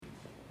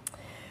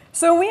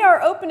So we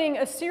are opening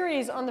a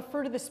series on the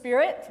fruit of the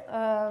Spirit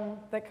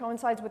that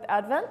coincides with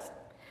Advent.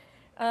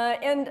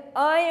 And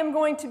I am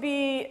going to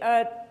be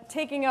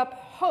taking up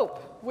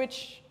hope,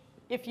 which,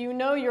 if you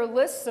know your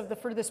lists of the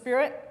fruit of the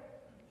Spirit,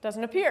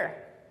 doesn't appear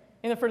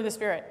in the fruit of the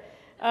Spirit.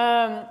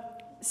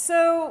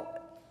 So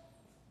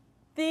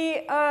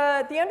the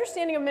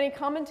understanding of many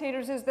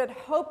commentators is that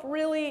hope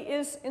really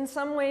is, in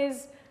some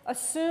ways,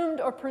 assumed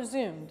or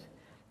presumed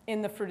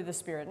in the fruit of the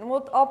Spirit. And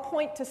I'll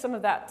point to some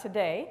of that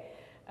today.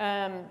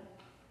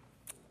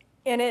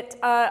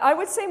 I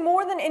would say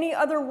more than any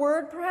other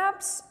word,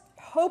 perhaps,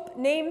 hope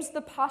names the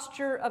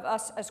posture of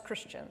us as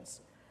Christians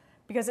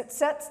because it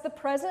sets the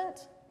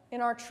present in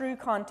our true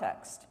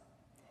context.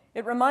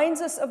 It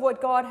reminds us of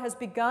what God has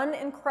begun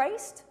in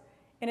Christ,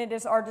 and it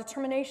is our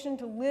determination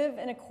to live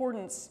in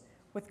accordance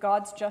with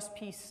God's just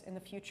peace in the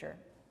future.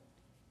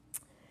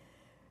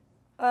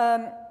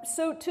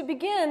 So to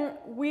begin,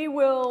 we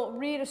will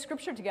read a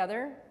scripture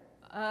together.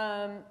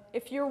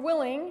 If you're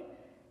willing,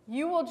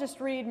 you will just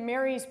read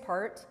Mary's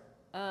part.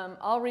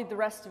 I'll read the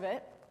rest of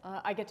it.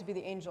 I get to be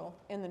the angel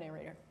and the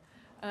narrator.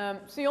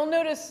 So you'll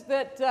notice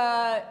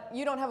that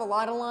you don't have a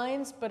lot of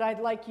lines, but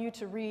I'd like you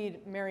to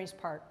read Mary's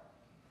part.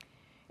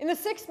 In the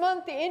 6th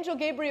month, the angel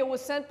Gabriel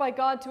was sent by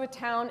God to a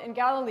town in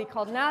Galilee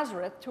called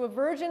Nazareth to a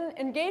virgin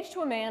engaged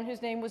to a man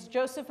whose name was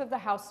Joseph of the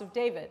house of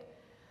David.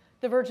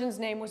 The virgin's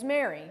name was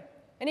Mary.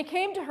 And he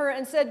came to her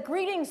and said,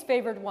 "Greetings,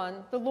 favored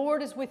one, the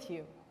Lord is with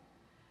you."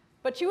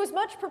 But she was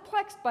much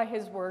perplexed by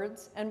his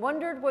words and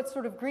wondered what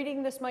sort of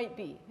greeting this might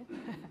be.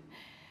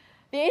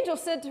 The angel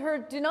said to her,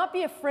 "Do not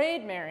be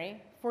afraid,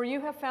 Mary, for you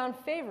have found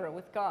favor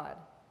with God.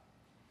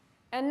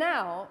 And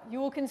now you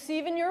will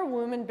conceive in your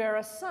womb and bear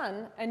a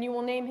son, and you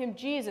will name him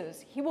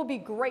Jesus. He will be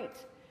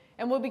great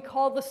and will be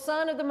called the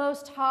Son of the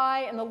Most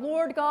High, and the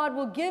Lord God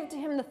will give to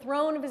him the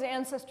throne of his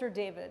ancestor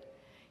David.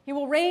 He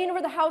will reign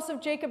over the house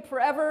of Jacob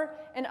forever,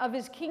 and of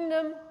his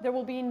kingdom there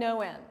will be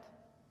no end."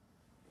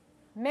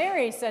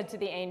 Mary said to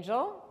the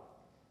angel,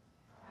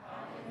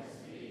 "How can this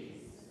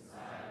be, since I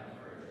am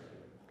a virgin?"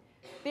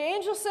 The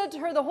angel said to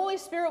her, "The Holy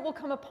Spirit will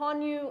come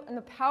upon you, and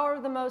the power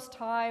of the Most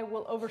High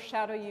will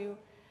overshadow you.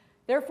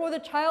 Therefore the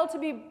child to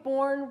be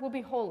born will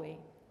be holy.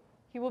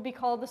 He will be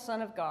called the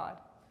Son of God.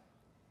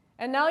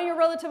 And now your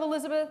relative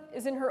Elizabeth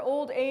is in her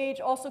old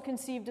age, also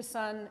conceived a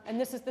son, and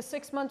this is the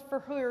 6th month for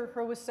her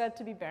who was said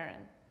to be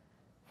barren.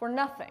 For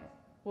nothing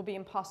will be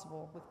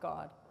impossible with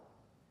God."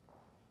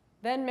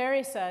 Then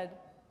Mary said,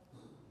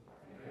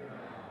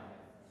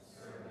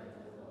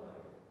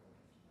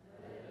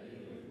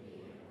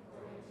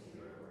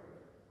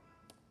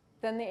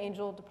 Then the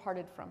angel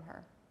departed from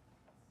her.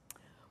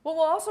 What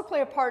will also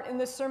play a part in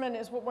this sermon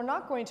is what we're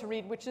not going to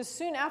read, which is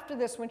soon after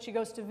this, when she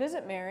goes to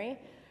visit Mary,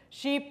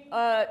 she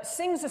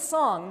sings a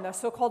song, the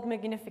so-called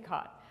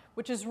Magnificat,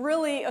 which is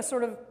really a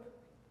sort of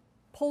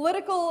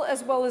political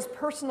as well as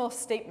personal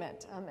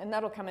statement, and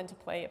that'll come into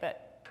play a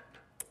bit.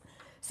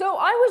 So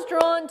I was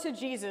drawn to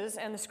Jesus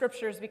and the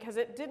scriptures because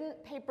it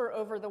didn't paper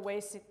over the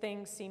way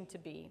things seemed to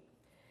be,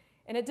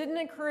 and it didn't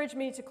encourage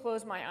me to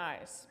close my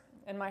eyes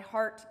and my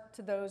heart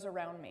to those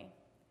around me.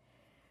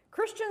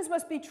 Christians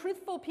must be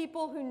truthful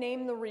people who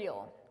name the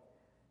real.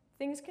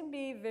 Things can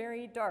be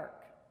very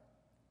dark.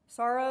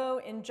 Sorrow,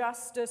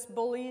 injustice,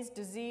 bullies,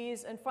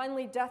 disease, and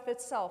finally death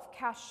itself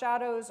cast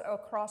shadows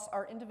across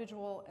our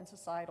individual and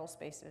societal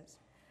spaces.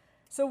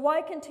 So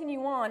why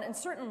continue on, and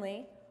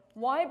certainly,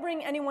 why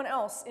bring anyone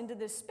else into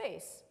this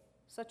space,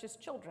 such as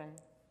children?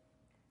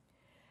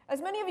 As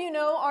many of you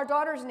know, our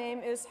daughter's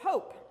name is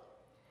Hope.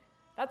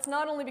 That's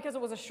not only because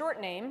it was a short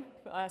name,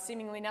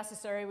 seemingly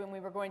necessary when we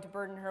were going to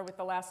burden her with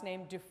the last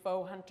name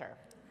Dufault Hunter.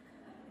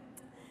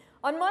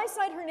 On my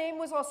side, her name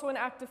was also an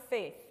act of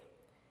faith.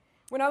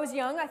 When I was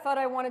young, I thought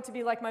I wanted to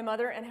be like my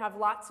mother and have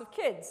lots of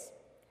kids.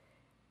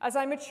 As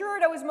I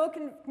matured, I was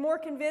more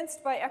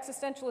convinced by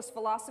existentialist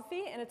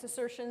philosophy and its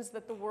assertions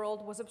that the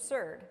world was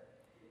absurd.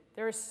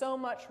 There is so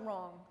much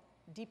wrong,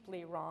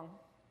 deeply wrong.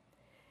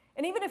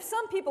 And even if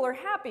some people are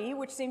happy,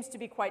 which seems to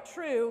be quite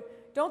true,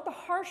 don't the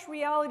harsh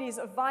realities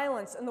of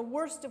violence and the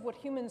worst of what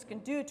humans can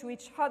do to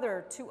each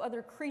other, to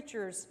other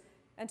creatures,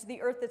 and to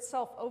the earth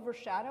itself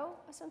overshadow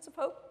a sense of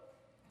hope?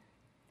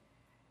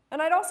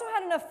 And I'd also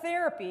had enough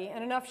therapy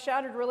and enough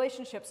shattered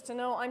relationships to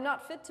know I'm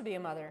not fit to be a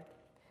mother,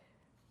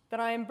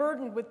 that I am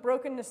burdened with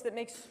brokenness that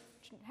makes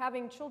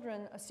having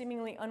children a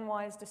seemingly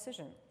unwise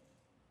decision.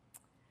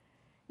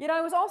 Yet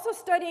I was also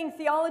studying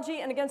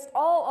theology, and against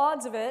all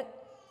odds of it,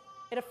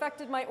 it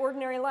affected my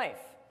ordinary life.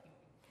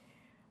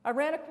 I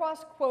ran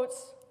across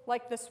quotes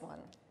like this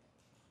one.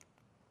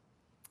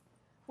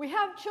 "We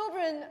have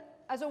children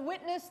as a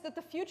witness that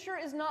the future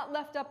is not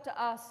left up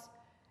to us,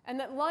 and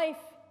that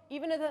life,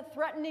 even in a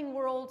threatening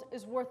world,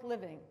 is worth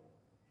living.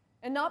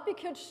 And not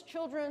because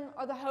children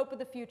are the hope of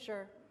the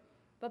future,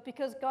 but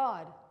because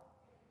God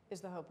is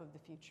the hope of the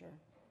future."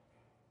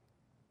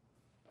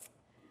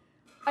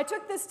 I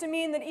took this to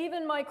mean that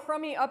even my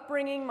crummy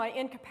upbringing, my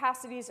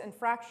incapacities and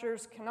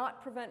fractures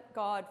cannot prevent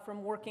God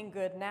from working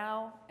good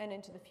now and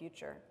into the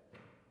future.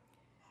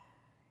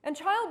 And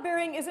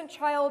childbearing isn't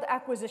child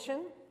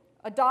acquisition.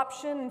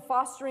 Adoption and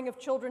fostering of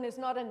children is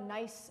not a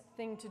nice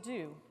thing to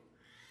do,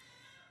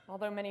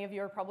 although many of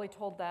you are probably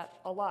told that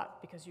a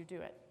lot because you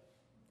do it.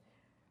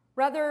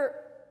 Rather,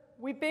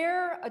 we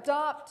bear,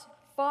 adopt,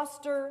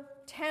 foster,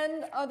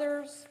 tend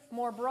others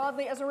more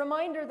broadly as a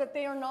reminder that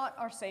they are not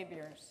our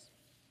saviors.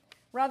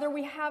 Rather,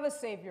 we have a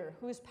Savior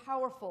who is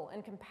powerful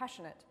and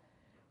compassionate,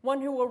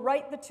 one who will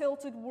right the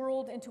tilted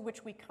world into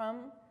which we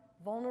come,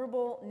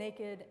 vulnerable,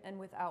 naked, and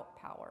without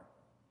power.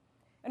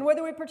 And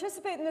whether we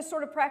participate in this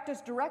sort of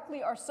practice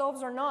directly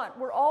ourselves or not,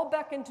 we're all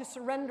beckoned to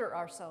surrender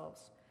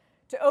ourselves,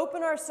 to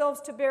open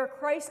ourselves to bear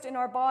Christ in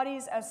our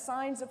bodies as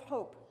signs of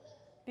hope,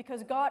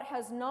 because God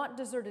has not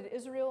deserted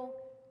Israel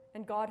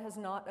and God has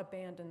not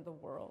abandoned the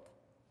world.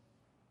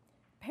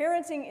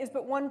 Parenting is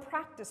but one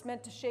practice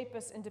meant to shape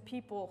us into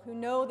people who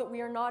know that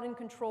we are not in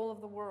control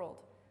of the world,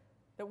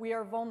 that we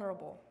are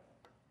vulnerable,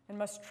 and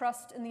must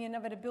trust in the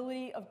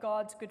inevitability of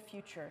God's good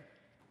future,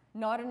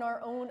 not in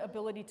our own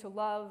ability to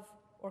love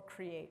or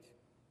create.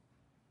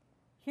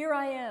 Here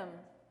I am,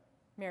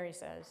 Mary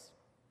says,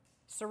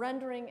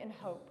 surrendering in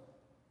hope,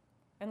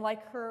 and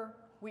like her,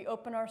 we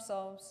open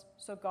ourselves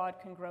so God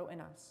can grow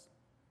in us.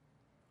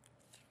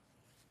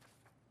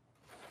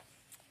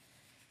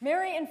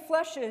 Mary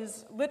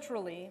enfleshes,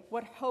 literally,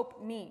 what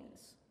hope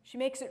means. She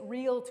makes it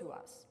real to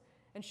us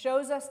and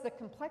shows us the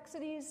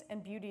complexities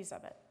and beauties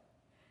of it.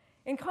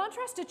 In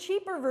contrast to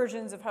cheaper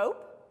versions of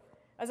hope,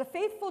 as a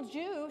faithful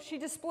Jew, she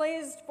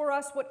displays for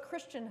us what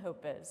Christian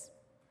hope is,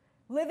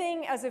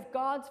 living as if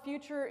God's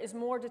future is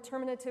more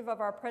determinative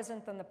of our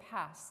present than the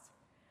past,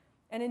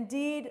 and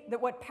indeed that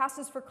what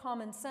passes for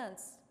common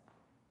sense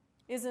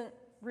isn't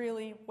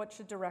really what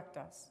should direct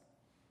us.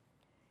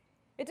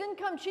 It didn't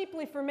come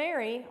cheaply for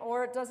Mary,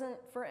 or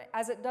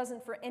as it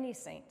doesn't for any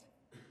saint.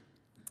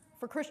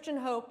 For Christian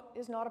hope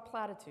is not a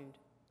platitude.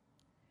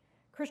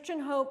 Christian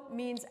hope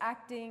means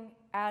acting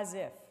as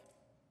if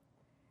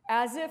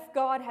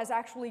God has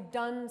actually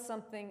done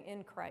something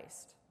in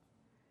Christ,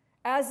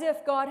 as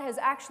if God has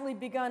actually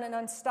begun an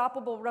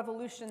unstoppable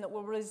revolution that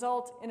will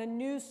result in a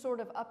new sort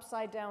of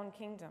upside-down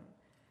kingdom,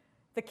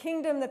 the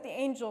kingdom that the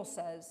angel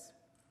says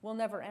will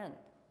never end.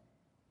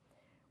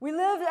 We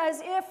live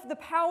as if the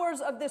powers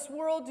of this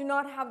world do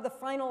not have the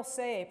final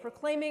say,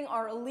 proclaiming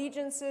our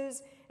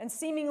allegiances and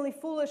seemingly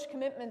foolish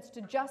commitments to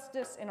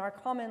justice in our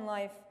common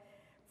life,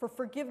 for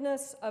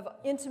forgiveness of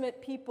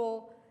intimate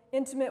people,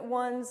 intimate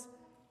ones,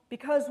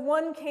 because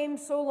one came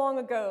so long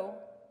ago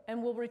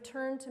and will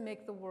return to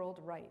make the world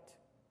right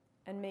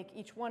and make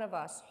each one of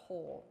us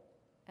whole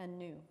and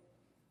new.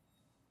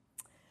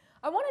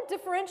 I want to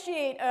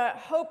differentiate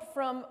hope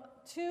from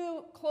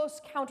two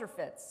close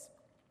counterfeits.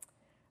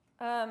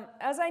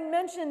 As I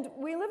mentioned,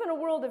 we live in a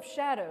world of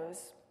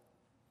shadows,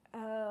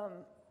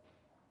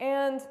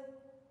 and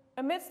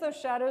amidst those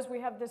shadows,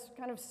 we have this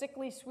kind of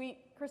sickly, sweet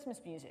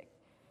Christmas music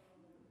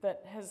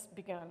that has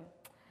begun.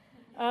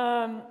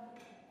 And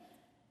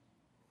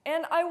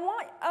I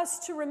want us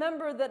to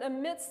remember that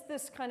amidst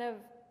this kind of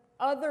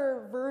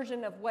other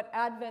version of what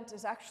Advent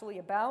is actually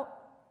about,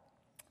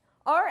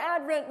 our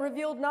Advent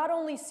revealed not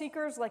only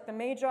seekers like the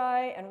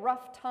Magi and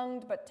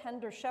rough-tongued but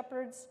tender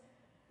shepherds,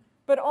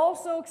 but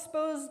also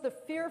exposed the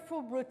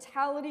fearful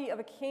brutality of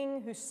a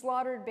king who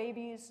slaughtered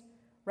babies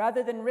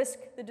rather than risk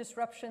the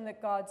disruption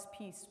that God's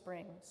peace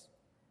brings.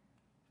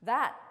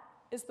 That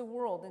is the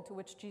world into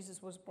which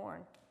Jesus was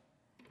born.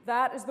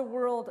 That is the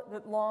world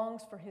that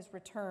longs for his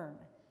return,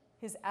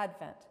 his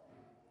advent,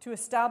 to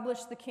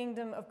establish the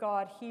kingdom of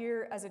God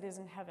here as it is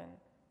in heaven.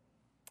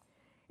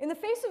 In the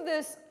face of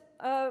this,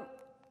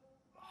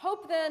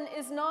 hope then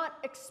is not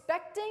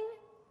expecting,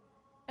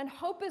 and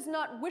hope is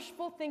not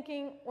wishful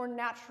thinking or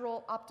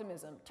natural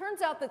optimism.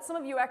 Turns out that some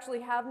of you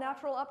actually have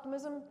natural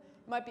optimism.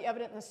 It might be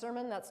evident in the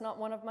sermon. That's not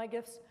one of my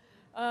gifts.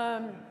 How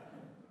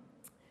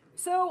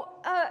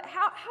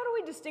do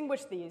we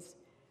distinguish these?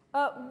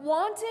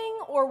 Wanting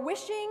or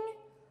wishing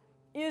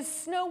is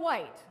Snow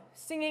White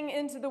singing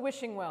into the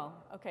wishing well.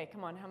 Okay,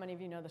 come on. How many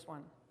of you know this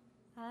one?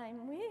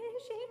 I'm wishing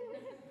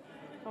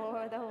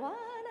for the one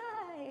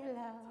I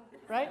love.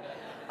 Right?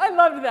 I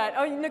loved that.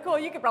 Oh, Nicole,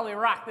 you could probably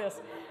rock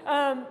this.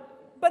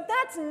 But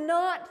that's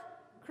not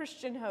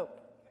Christian hope.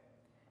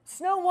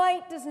 Snow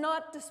White does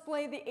not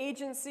display the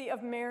agency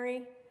of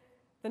Mary,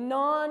 the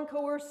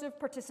non-coercive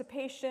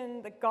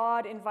participation that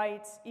God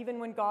invites even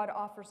when God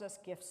offers us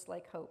gifts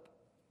like hope.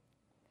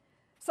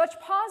 Such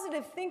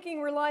positive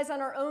thinking relies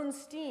on our own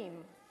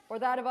steam or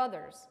that of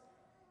others.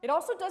 It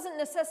also doesn't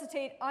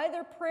necessitate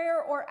either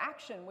prayer or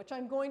action, which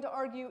I'm going to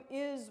argue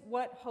is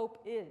what hope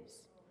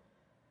is.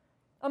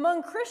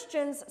 Among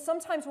Christians,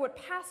 sometimes what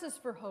passes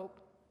for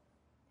hope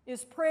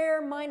is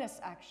prayer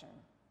minus action.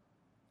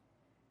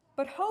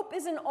 But hope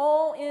is an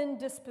all-in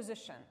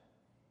disposition.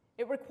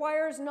 It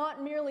requires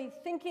not merely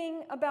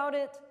thinking about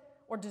it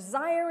or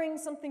desiring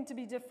something to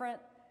be different,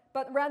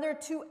 but rather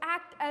to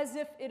act as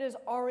if it has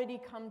already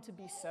come to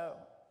be so.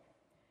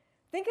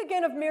 Think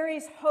again of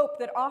Mary's hope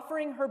that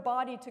offering her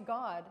body to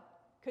God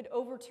could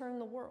overturn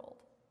the world.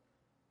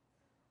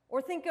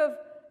 Or think of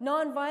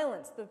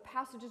nonviolence, the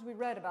passages we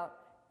read about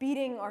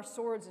beating our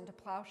swords into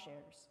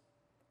plowshares.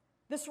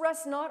 This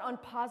rests not on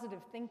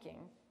positive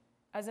thinking,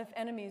 as if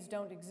enemies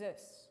don't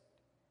exist,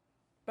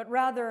 but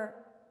rather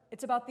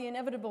it's about the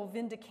inevitable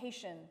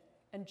vindication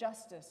and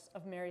justice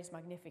of Mary's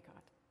Magnificat.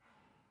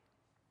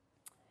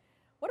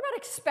 What about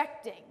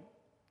expecting?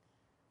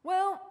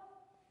 Well,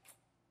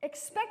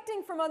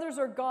 expecting from others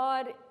or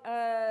God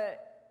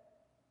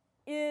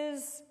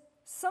is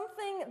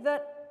something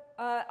that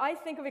I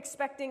think of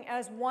expecting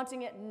as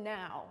wanting it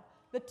now.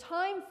 The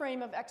time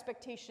frame of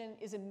expectation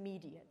is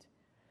immediate.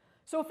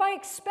 So if I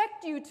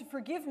expect you to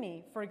forgive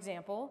me, for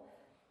example,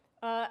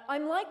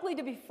 I'm likely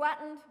to be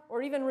flattened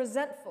or even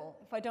resentful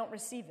if I don't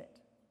receive it.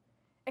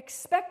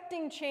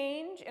 Expecting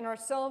change in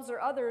ourselves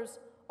or others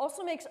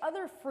also makes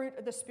other fruit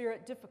of the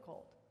Spirit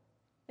difficult.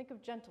 Think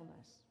of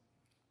gentleness.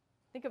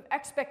 Think of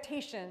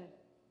expectation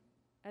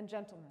and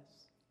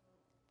gentleness.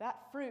 That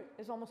fruit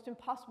is almost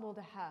impossible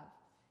to have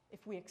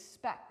if we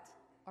expect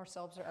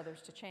ourselves or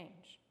others to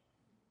change.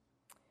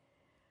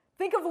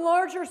 Think of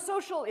larger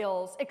social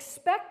ills.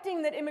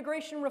 Expecting that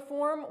immigration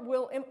reform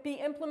will be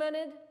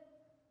implemented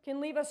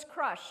can leave us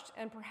crushed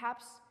and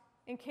perhaps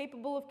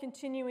incapable of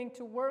continuing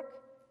to work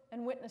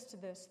and witness to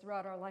this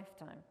throughout our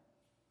lifetime.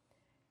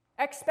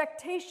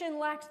 Expectation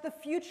lacks the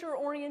future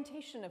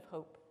orientation of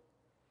hope.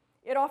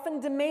 It often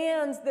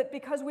demands that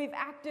because we've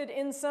acted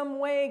in some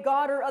way,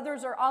 God or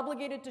others are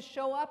obligated to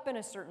show up in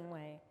a certain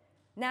way.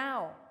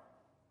 Now,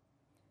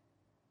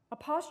 a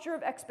posture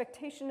of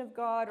expectation of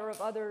God or of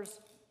others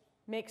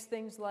makes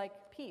things like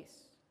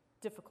peace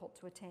difficult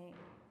to attain.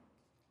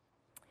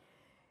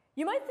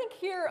 You might think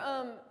here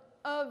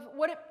of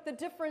the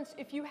difference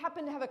if you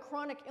happen to have a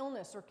chronic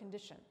illness or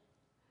condition.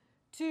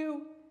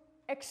 To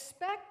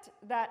expect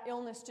that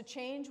illness to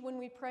change when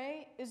we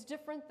pray is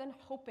different than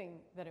hoping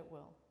that it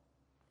will,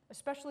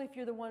 especially if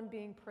you're the one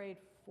being prayed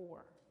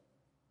for.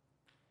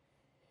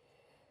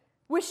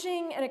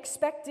 Wishing and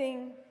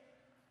expecting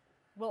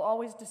will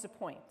always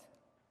disappoint.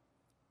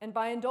 And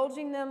by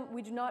indulging them,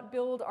 we do not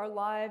build our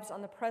lives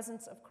on the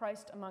presence of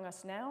Christ among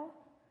us now,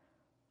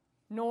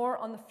 nor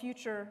on the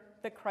future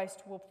that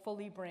Christ will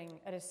fully bring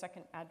at his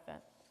second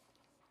advent.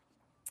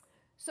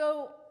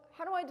 So,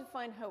 how do I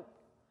define hope?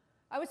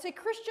 I would say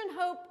Christian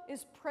hope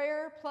is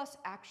prayer plus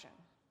action,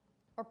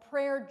 or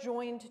prayer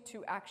joined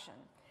to action.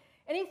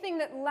 Anything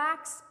that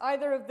lacks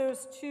either of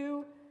those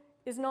two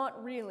is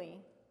not really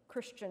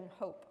Christian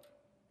hope.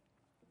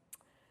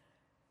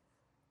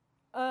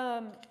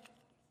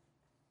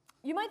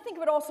 You might think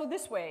of it also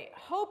this way.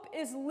 Hope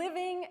is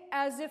living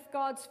as if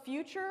God's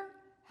future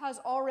has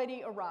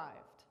already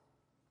arrived,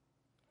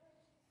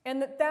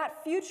 and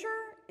that future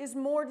is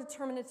more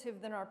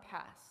determinative than our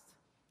past.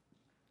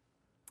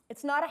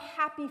 It's not a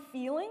happy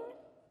feeling.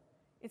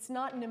 It's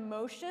not an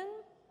emotion,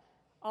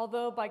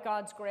 although by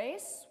God's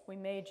grace, we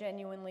may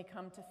genuinely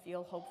come to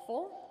feel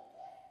hopeful,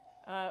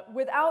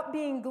 without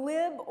being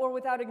glib or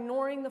without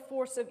ignoring the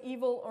force of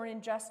evil or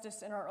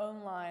injustice in our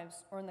own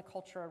lives or in the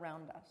culture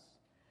around us.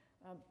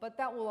 But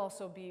that will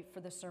also be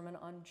for the sermon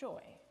on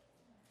joy,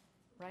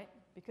 right?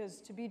 Because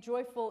to be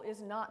joyful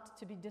is not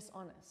to be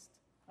dishonest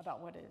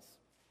about what is.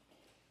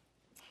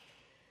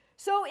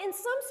 So in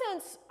some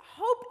sense,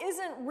 hope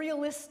isn't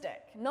realistic,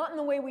 not in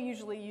the way we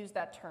usually use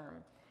that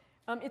term.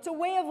 It's a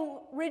way of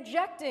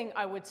rejecting,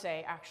 I would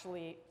say,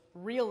 actually,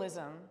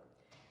 realism.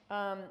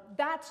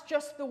 That's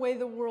just the way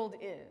the world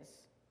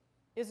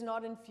is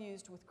not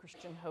infused with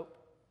Christian hope.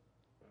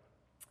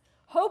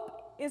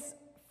 Hope is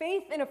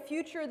faith in a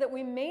future that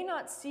we may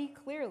not see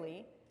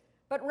clearly,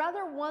 but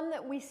rather one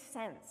that we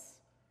sense,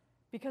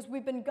 because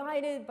we've been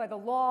guided by the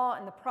law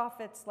and the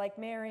prophets like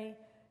Mary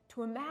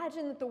to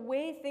imagine that the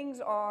way things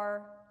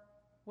are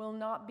will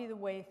not be the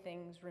way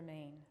things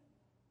remain.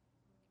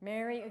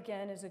 Mary,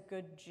 again, is a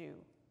good Jew.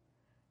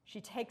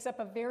 She takes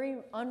up a very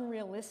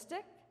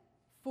unrealistic,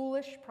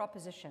 foolish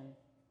proposition,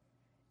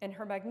 and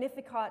her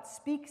Magnificat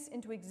speaks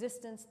into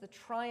existence the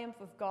triumph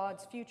of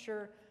God's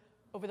future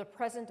over the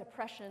present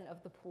oppression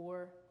of the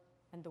poor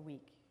and the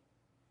weak.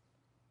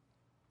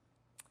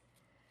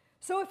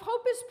 So if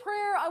hope is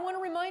prayer, I want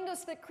to remind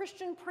us that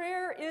Christian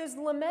prayer is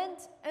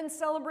lament and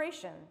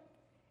celebration.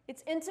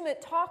 It's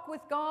intimate talk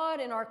with God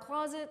in our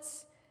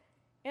closets,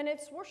 and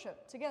it's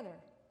worship together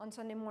on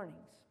Sunday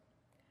mornings,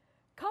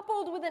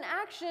 coupled with an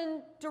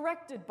action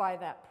directed by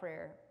that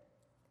prayer,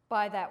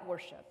 by that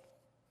worship.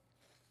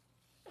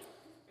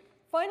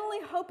 Finally,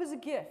 hope is a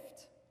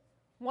gift,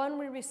 one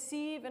we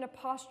receive in a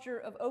posture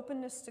of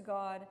openness to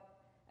God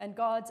and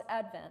God's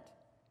advent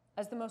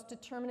as the most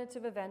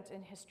determinative event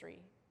in history,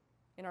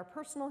 in our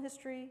personal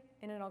history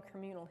and in our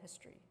communal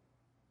history.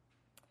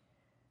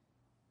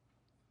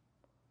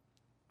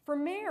 For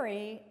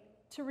Mary,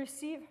 to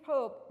receive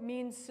hope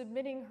means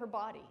submitting her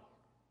body,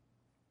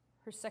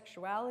 her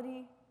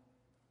sexuality,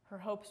 her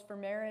hopes for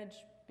marriage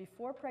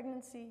before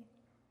pregnancy,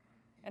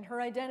 and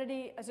her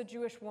identity as a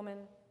Jewish woman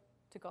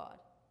to God.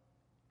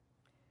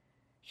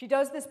 She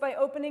does this by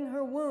opening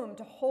her womb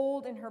to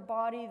hold in her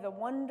body the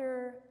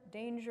wonder,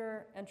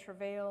 danger, and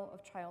travail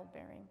of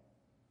childbearing.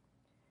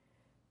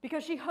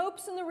 Because she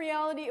hopes in the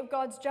reality of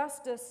God's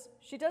justice,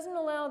 she doesn't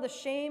allow the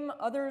shame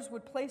others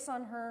would place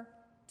on her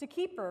to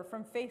keep her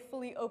from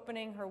faithfully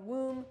opening her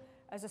womb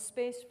as a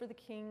space for the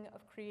King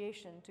of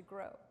creation to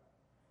grow.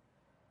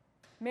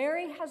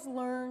 Mary has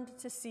learned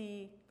to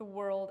see the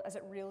world as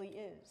it really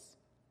is,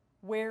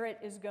 where it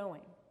is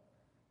going,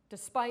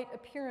 despite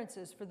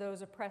appearances for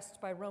those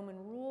oppressed by Roman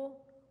rule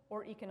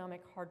or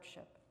economic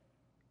hardship.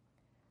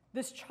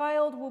 This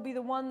child will be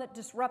the one that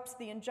disrupts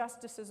the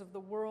injustices of the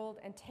world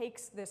and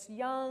takes this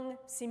young,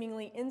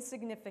 seemingly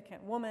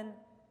insignificant woman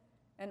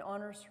and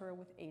honors her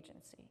with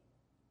agency.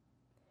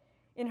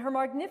 In her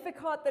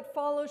Magnificat that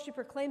follows, she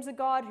proclaims a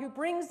God who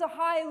brings the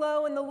high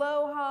low and the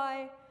low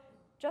high,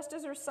 just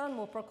as her son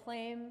will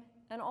proclaim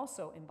and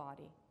also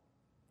embody.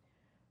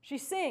 She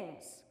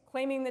sings,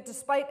 claiming that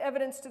despite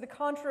evidence to the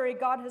contrary,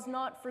 God has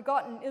not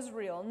forgotten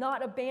Israel,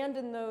 not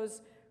abandoned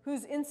those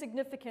whose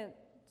insignificance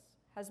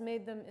has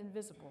made them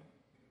invisible.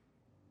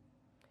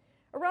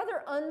 A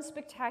rather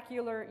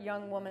unspectacular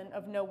young woman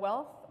of no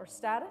wealth or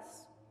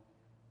status,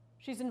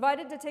 she's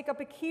invited to take up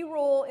a key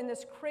role in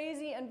this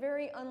crazy and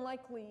very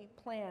unlikely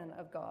plan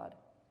of God.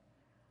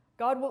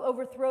 God will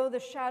overthrow the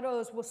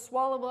shadows, will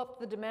swallow up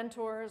the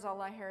Dementors, a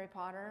la Harry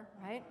Potter,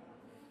 right?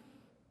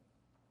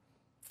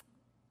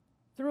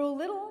 Through a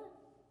little,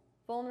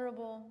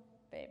 vulnerable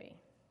baby.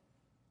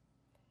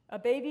 A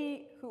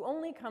baby who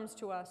only comes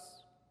to us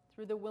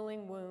through the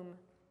willing womb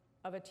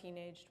of a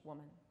teenaged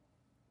woman.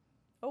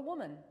 A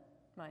woman,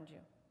 mind you.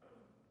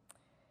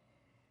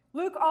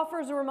 Luke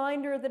offers a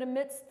reminder that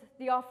amidst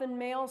the often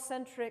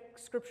male-centric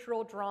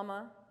scriptural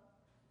drama,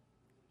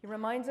 he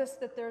reminds us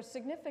that there's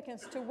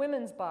significance to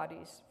women's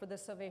bodies for the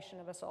salvation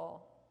of us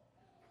all,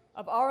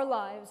 of our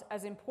lives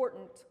as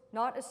important,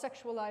 not as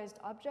sexualized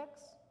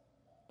objects,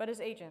 but as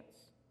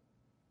agents.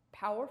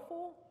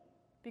 Powerful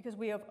because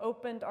we have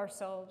opened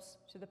ourselves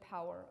to the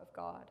power of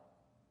God.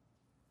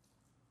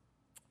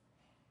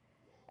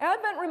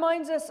 Advent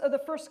reminds us of the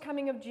first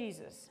coming of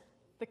Jesus,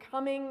 the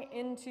coming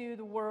into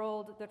the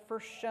world that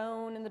first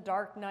shone in the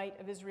dark night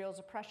of Israel's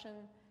oppression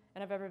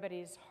and of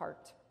everybody's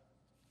heart.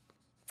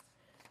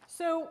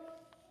 So,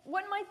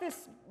 what might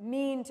this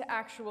mean to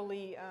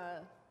actually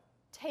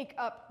take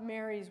up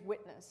Mary's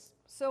witness?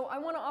 So, I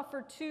want to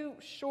offer two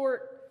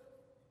short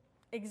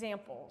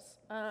examples.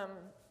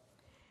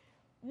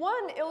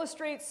 One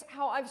illustrates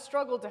how I've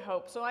struggled to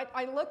hope. So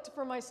I looked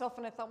for myself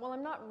and I thought, well,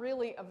 I'm not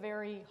really a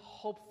very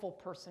hopeful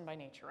person by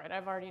nature, right?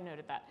 I've already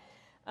noted that.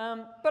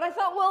 But I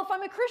thought, well, if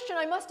I'm a Christian,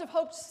 I must have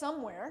hoped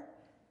somewhere,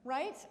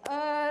 right?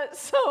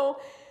 So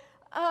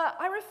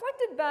I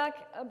reflected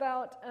back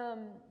about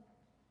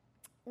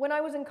when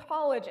I was in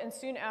college and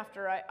soon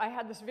after, I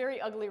had this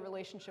very ugly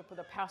relationship with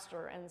a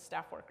pastor and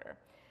staff worker.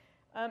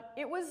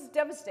 It was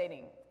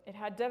devastating. It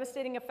had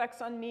devastating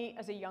effects on me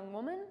as a young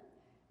woman,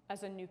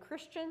 as a new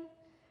Christian,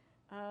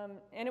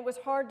 and it was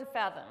hard to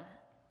fathom.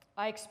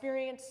 I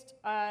experienced,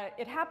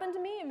 it happened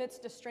to me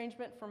amidst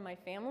estrangement from my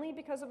family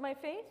because of my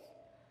faith,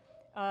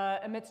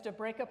 amidst a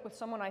breakup with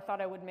someone I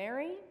thought I would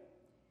marry.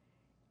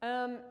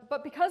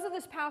 But because of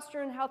this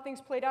pastor and how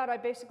things played out, I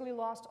basically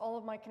lost all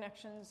of my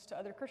connections to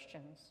other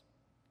Christians.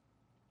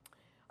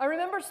 I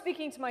remember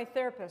speaking to my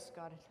therapist,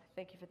 God,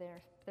 thank you for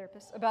their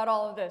therapist, about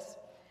all of this.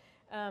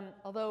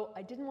 Although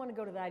I didn't want to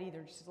go to that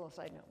either, just as a little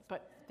side note,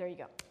 but there you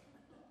go.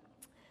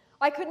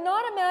 I could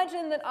not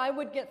imagine that I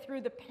would get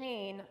through the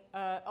pain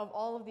of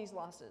all of these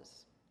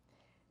losses,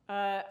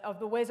 of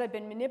the ways I'd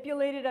been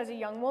manipulated as a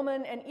young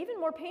woman, and even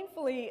more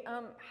painfully,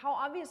 how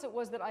obvious it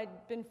was that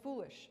I'd been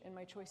foolish in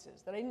my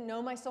choices, that I didn't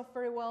know myself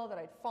very well, that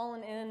I'd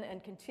fallen in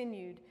and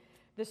continued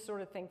this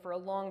sort of thing for a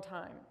long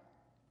time.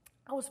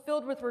 I was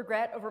filled with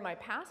regret over my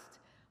past,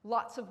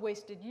 lots of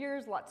wasted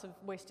years, lots of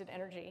wasted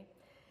energy.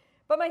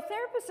 But my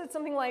therapist said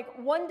something like,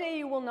 one day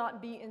you will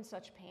not be in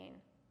such pain.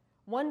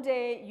 One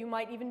day you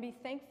might even be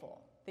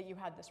thankful that you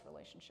had this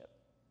relationship.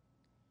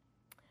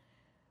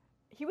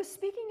 He was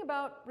speaking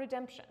about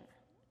redemption,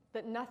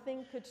 that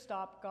nothing could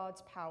stop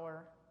God's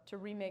power to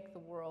remake the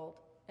world,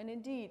 and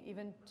indeed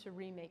even to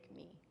remake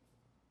me.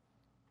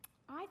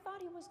 I thought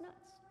he was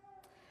nuts.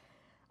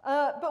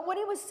 But what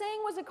he was saying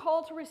was a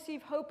call to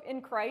receive hope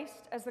in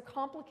Christ as the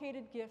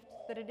complicated gift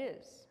that it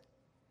is.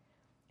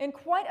 In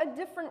quite a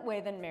different way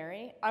than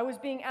Mary, I was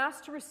being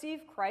asked to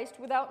receive Christ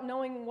without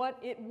knowing what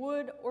it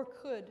would or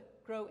could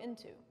grow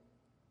into.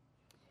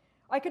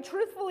 I could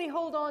truthfully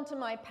hold on to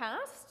my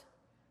past,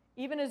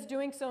 even as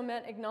doing so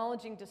meant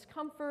acknowledging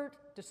discomfort,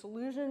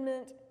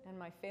 disillusionment, and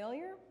my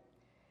failure,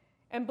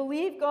 and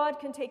believe God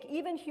can take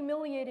even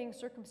humiliating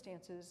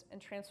circumstances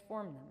and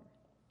transform them.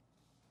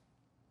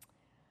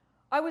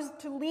 I was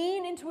to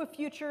lean into a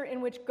future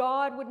in which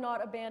God would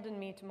not abandon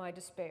me to my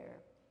despair.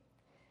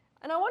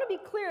 And I want to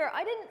be clear,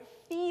 I didn't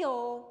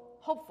feel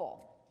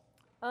hopeful.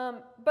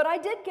 But I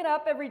did get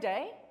up every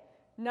day,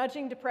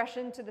 nudging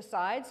depression to the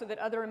side so that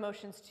other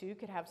emotions too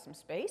could have some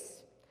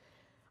space.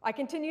 I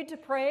continued to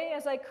pray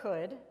as I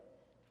could.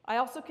 I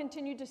also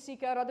continued to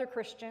seek out other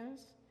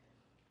Christians,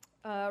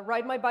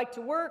 ride my bike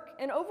to work,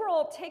 and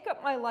overall take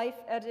up my life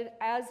as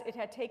it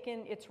had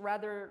taken its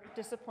rather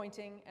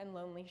disappointing and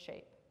lonely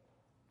shape.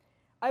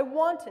 I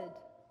wanted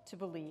to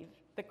believe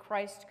that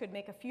Christ could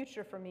make a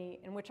future for me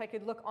in which I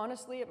could look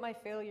honestly at my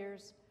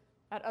failures,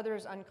 at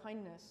others'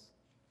 unkindness,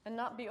 and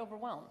not be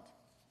overwhelmed.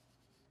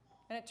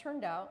 And it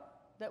turned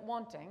out that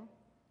wanting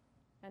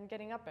and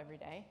getting up every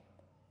day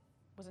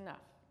was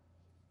enough.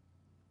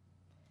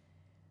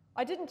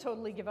 I didn't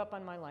totally give up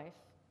on my life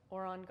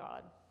or on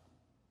God.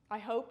 I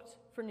hoped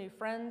for new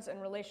friends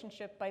and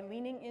relationship by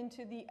leaning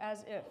into the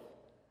as if.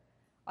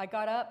 I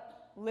got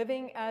up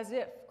living as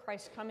if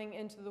Christ coming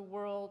into the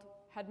world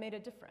had made a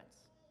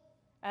difference,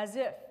 as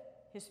if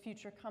his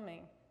future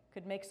coming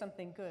could make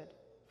something good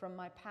from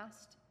my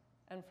past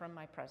and from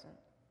my present.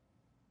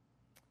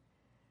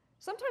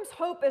 Sometimes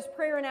hope as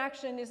prayer in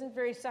action isn't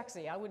very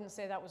sexy. I wouldn't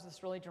say that was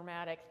this really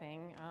dramatic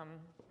thing.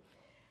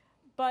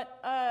 But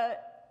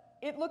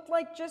it looked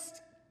like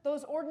just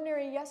those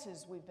ordinary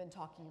yeses we've been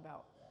talking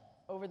about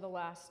over the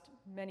last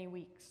many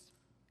weeks.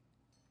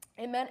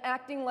 It meant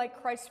acting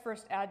like Christ's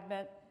first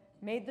advent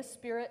made the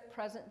Spirit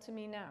present to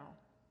me now.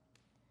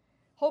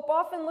 Hope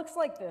often looks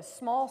like this,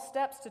 small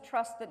steps to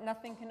trust that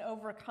nothing can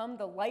overcome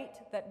the light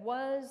that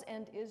was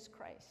and is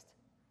Christ.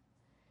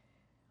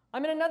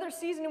 I'm in another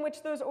season in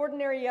which those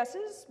ordinary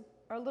yeses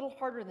are a little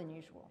harder than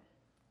usual.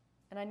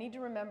 And I need to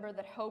remember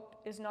that hope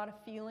is not a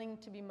feeling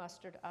to be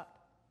mustered up.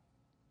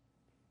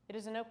 It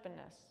is an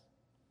openness,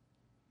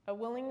 a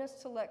willingness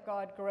to let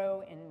God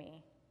grow in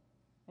me,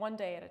 one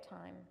day at a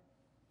time,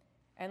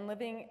 and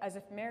living as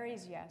if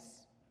Mary's yes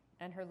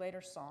and her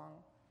later song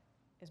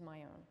is my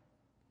own.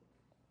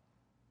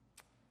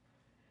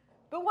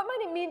 But what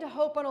might it mean to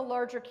hope on a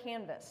larger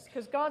canvas?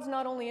 Because God's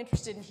not only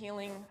interested in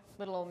healing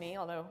little old me,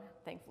 although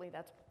thankfully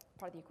that's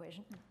part of the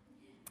equation.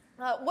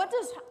 What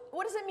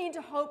does it mean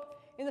to hope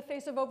in the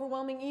face of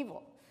overwhelming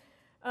evil?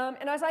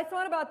 And as I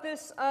thought about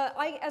this,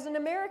 as an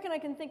American, I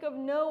can think of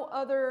no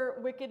other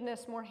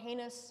wickedness more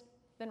heinous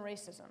than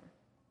racism.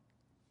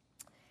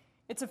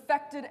 It's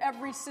affected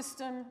every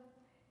system,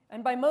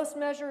 and by most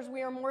measures,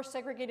 we are more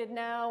segregated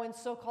now in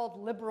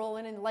so-called liberal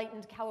and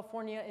enlightened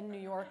California and New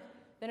York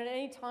than at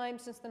any time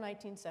since the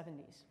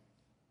 1970s.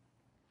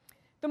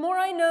 The more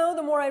I know,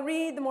 the more I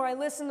read, the more I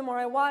listen, the more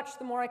I watch,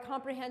 the more I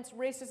comprehend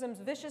racism's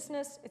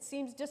viciousness, it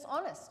seems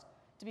dishonest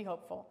to be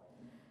hopeful.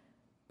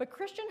 But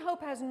Christian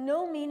hope has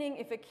no meaning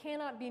if it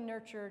cannot be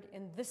nurtured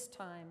in this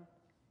time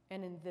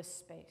and in this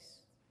space.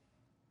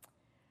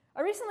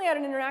 I recently had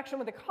an interaction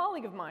with a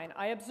colleague of mine.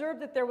 I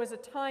observed that there was a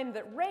time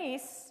that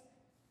race,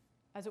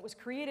 as it was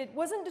created,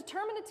 wasn't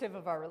determinative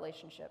of our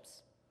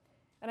relationships.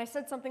 And I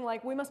said something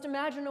like, we must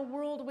imagine a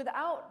world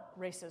without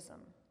racism.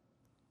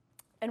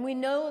 And we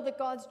know that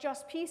God's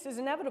just peace is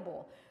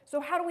inevitable. So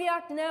how do we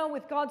act now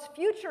with God's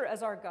future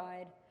as our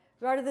guide,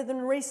 rather than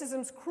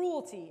racism's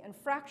cruelty and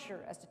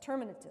fracture as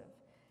determinative?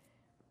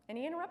 And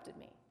he interrupted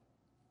me.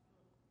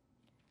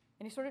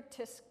 And he sort of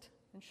tisked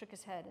and shook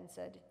his head and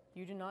said,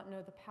 you do not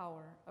know the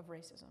power of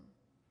racism.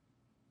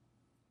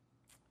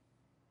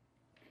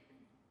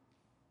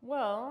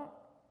 Well,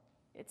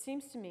 it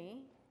seems to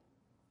me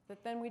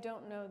that then we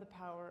don't know the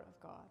power of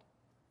God.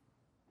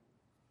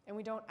 And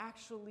we don't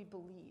actually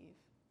believe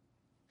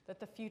that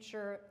the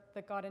future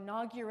that God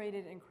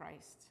inaugurated in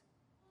Christ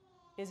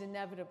is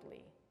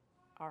inevitably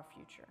our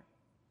future.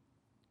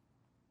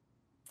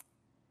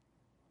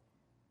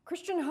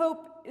 Christian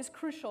hope is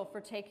crucial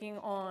for taking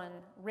on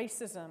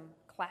racism,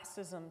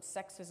 classism,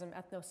 sexism,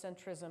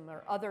 ethnocentrism,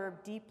 or other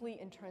deeply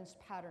entrenched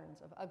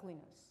patterns of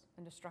ugliness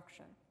and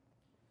destruction.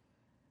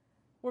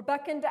 We're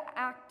beckoned to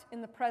act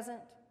in the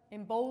present,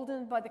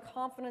 emboldened by the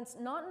confidence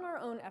not in our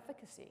own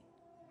efficacy,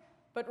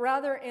 but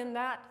rather in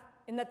that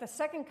the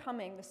second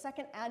coming, the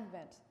second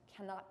advent,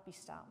 cannot be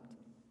stopped.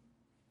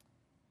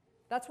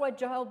 That's why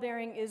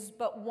childbearing is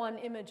but one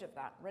image of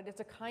that, right?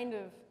 It's a kind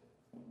of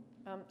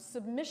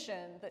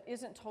submission that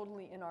isn't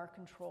totally in our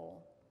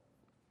control,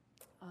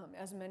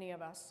 as many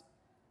of us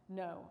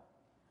know.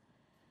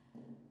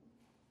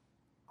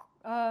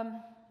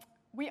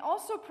 We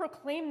also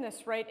proclaim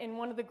this, right, in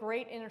one of the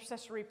great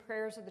intercessory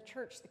prayers of the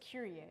church, the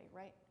Kyrie,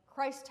 right?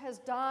 Christ has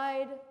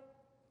died,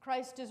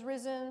 Christ is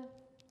risen,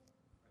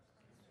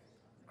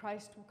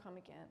 Christ will come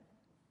again.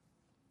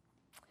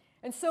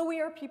 And so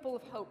we are people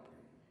of hope.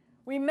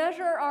 We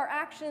measure our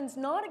actions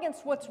not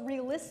against what's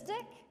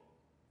realistic,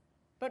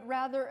 but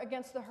rather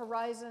against the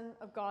horizon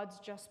of God's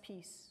just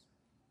peace.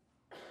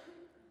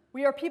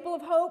 We are people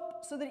of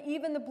hope so that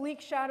even the bleak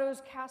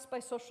shadows cast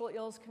by social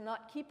ills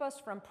cannot keep us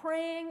from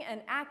praying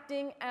and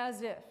acting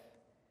as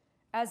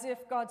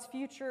if God's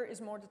future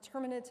is more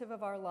determinative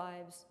of our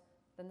lives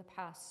than the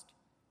past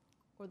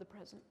or the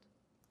present.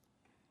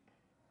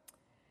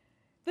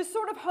 This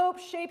sort of hope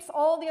shapes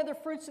all the other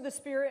fruits of the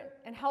Spirit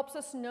and helps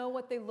us know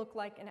what they look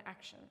like in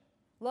action.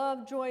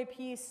 Love, joy,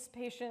 peace,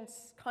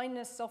 patience,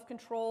 kindness,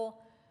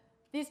 self-control.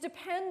 These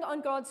depend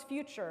on God's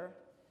future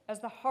as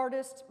the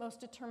hardest, most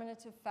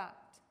determinative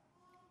fact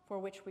for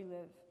which we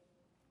live.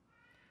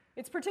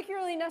 It's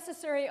particularly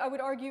necessary, I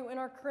would argue, in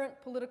our current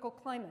political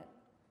climate,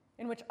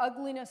 in which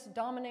ugliness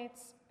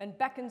dominates and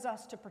beckons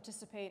us to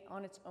participate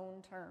on its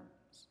own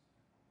terms.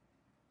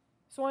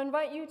 So I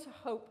invite you to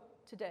hope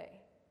today,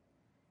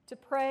 to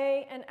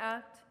pray and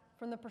act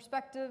from the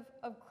perspective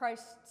of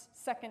Christ's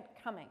second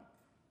coming,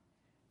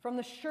 from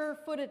the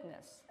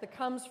sure-footedness that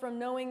comes from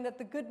knowing that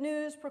the good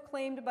news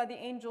proclaimed by the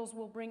angels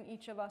will bring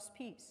each of us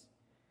peace,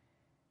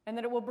 and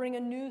that it will bring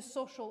a new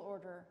social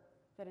order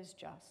that is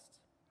just.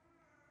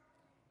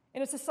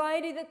 In a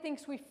society that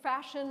thinks we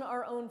fashion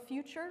our own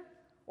future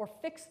or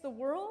fix the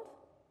world,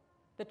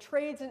 that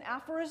trades in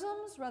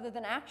aphorisms rather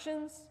than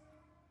actions,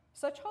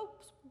 such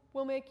hopes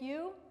will make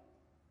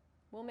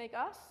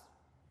us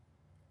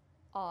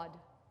odd.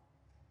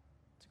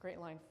 It's a great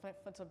line.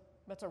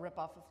 That's a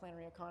ripoff of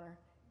Flannery O'Connor.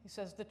 He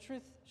says, "The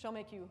truth shall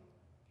make you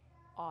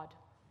odd."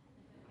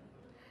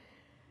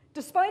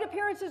 Despite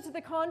appearances to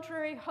the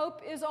contrary,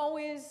 hope is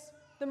always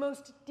the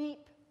most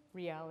deep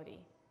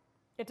reality.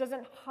 It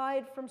doesn't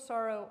hide from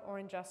sorrow or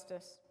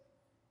injustice.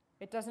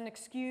 It doesn't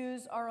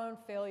excuse our own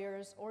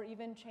failures or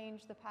even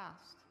change the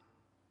past.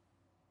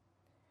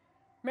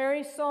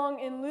 Mary's song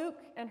in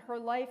Luke and her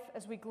life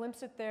as we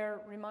glimpse it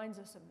there reminds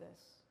us of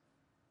this.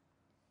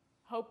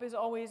 Hope is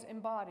always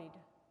embodied,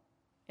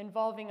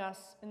 involving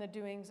us in the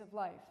doings of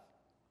life.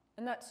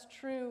 And that's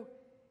true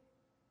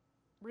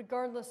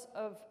regardless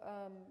of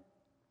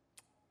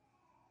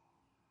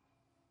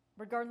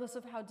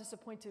how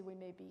disappointed we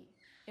may be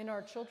in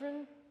our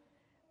children,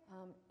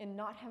 in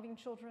not having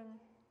children,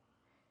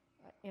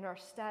 in our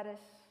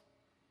status,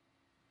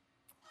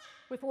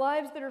 with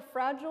lives that are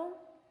fragile,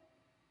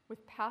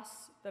 with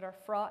pasts that are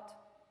fraught,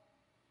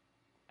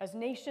 as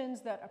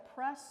nations that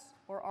oppress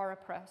or are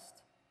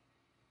oppressed.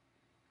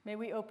 May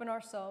we open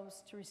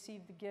ourselves to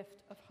receive the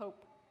gift of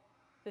hope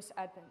this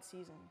Advent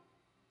season.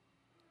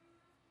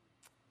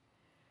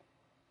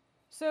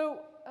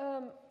 So,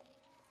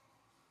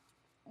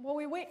 while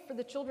we wait for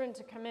the children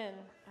to come in,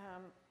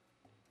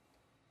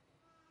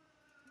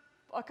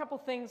 a couple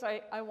things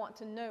I want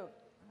to note.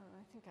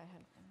 I think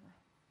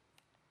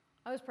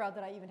I was proud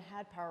that I even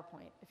had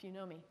PowerPoint, if you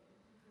know me.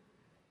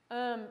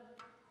 I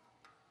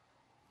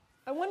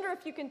wonder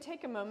if you can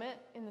take a moment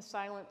in the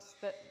silence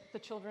that the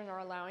children are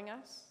allowing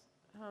us,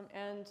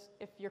 and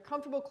if you're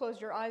comfortable,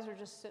 close your eyes or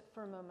just sit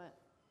for a moment.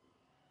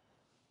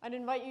 I'd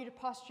invite you to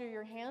posture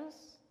your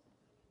hands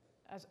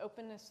as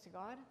openness to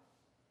God,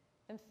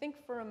 and think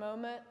for a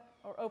moment,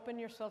 or open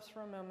yourselves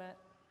for a moment,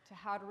 to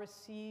how to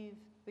receive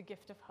the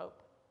gift of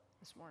hope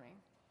this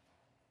morning.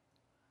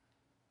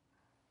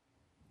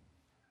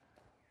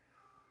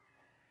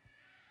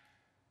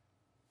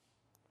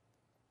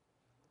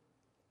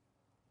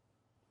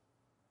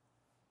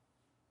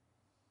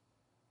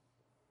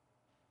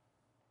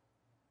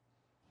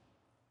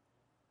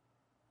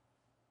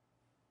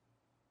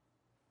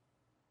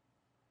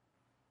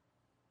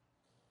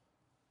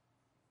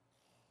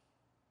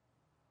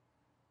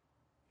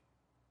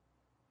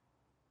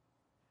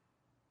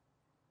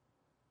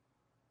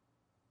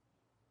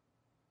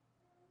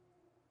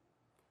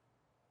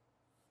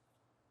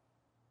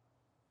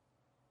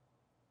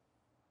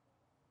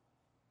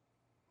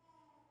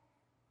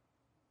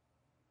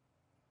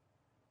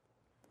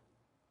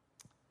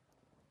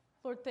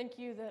 Lord, thank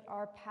you that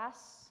our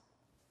past,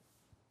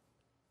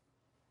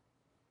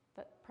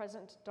 that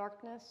present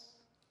darkness,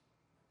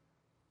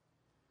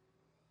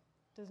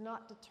 does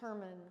not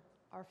determine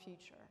our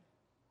future.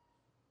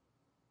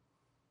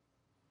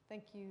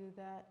 Thank you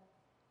that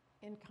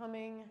in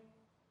coming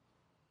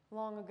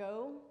long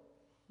ago,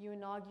 you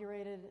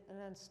inaugurated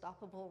an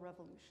unstoppable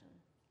revolution.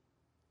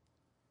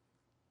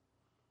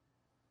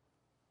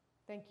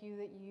 Thank you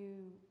that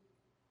you,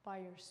 by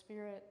your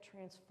Spirit,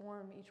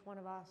 transform each one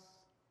of us,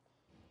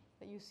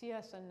 that you see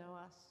us and know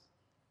us.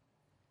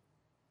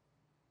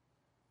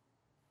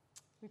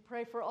 We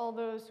pray for all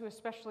those who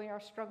especially are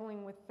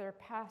struggling with their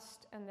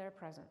past and their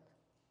present.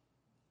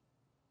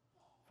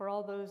 For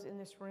all those in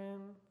this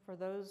room, for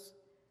those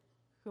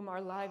whom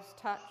our lives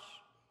touch,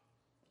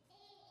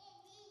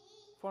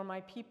 for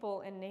my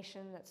people and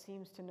nation that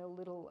seems to know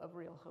little of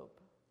real hope.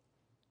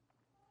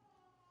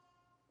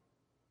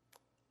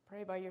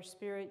 Pray by your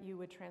Spirit you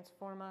would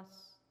transform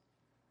us,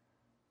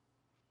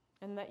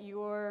 and that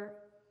your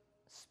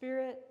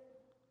Spirit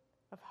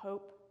of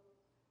hope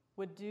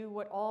would do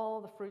what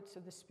all the fruits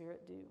of the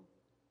Spirit do,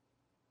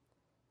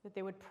 that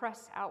they would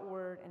press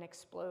outward and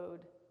explode,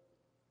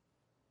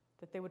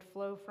 that they would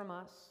flow from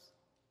us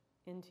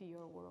into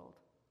your world.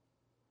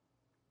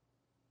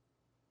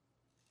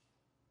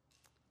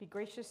 Be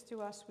gracious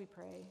to us, we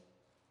pray.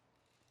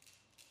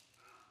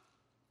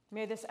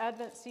 May this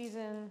Advent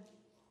season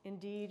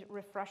indeed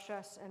refresh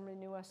us and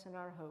renew us in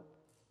our hope,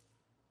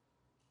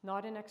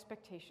 not in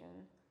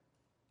expectation,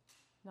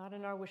 not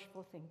in our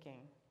wishful thinking,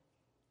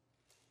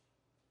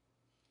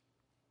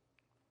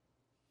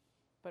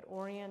 but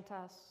orient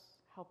us,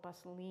 help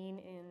us lean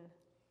in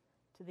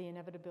to the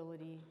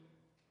inevitability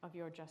of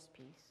your just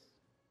peace.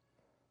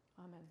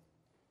 Amen.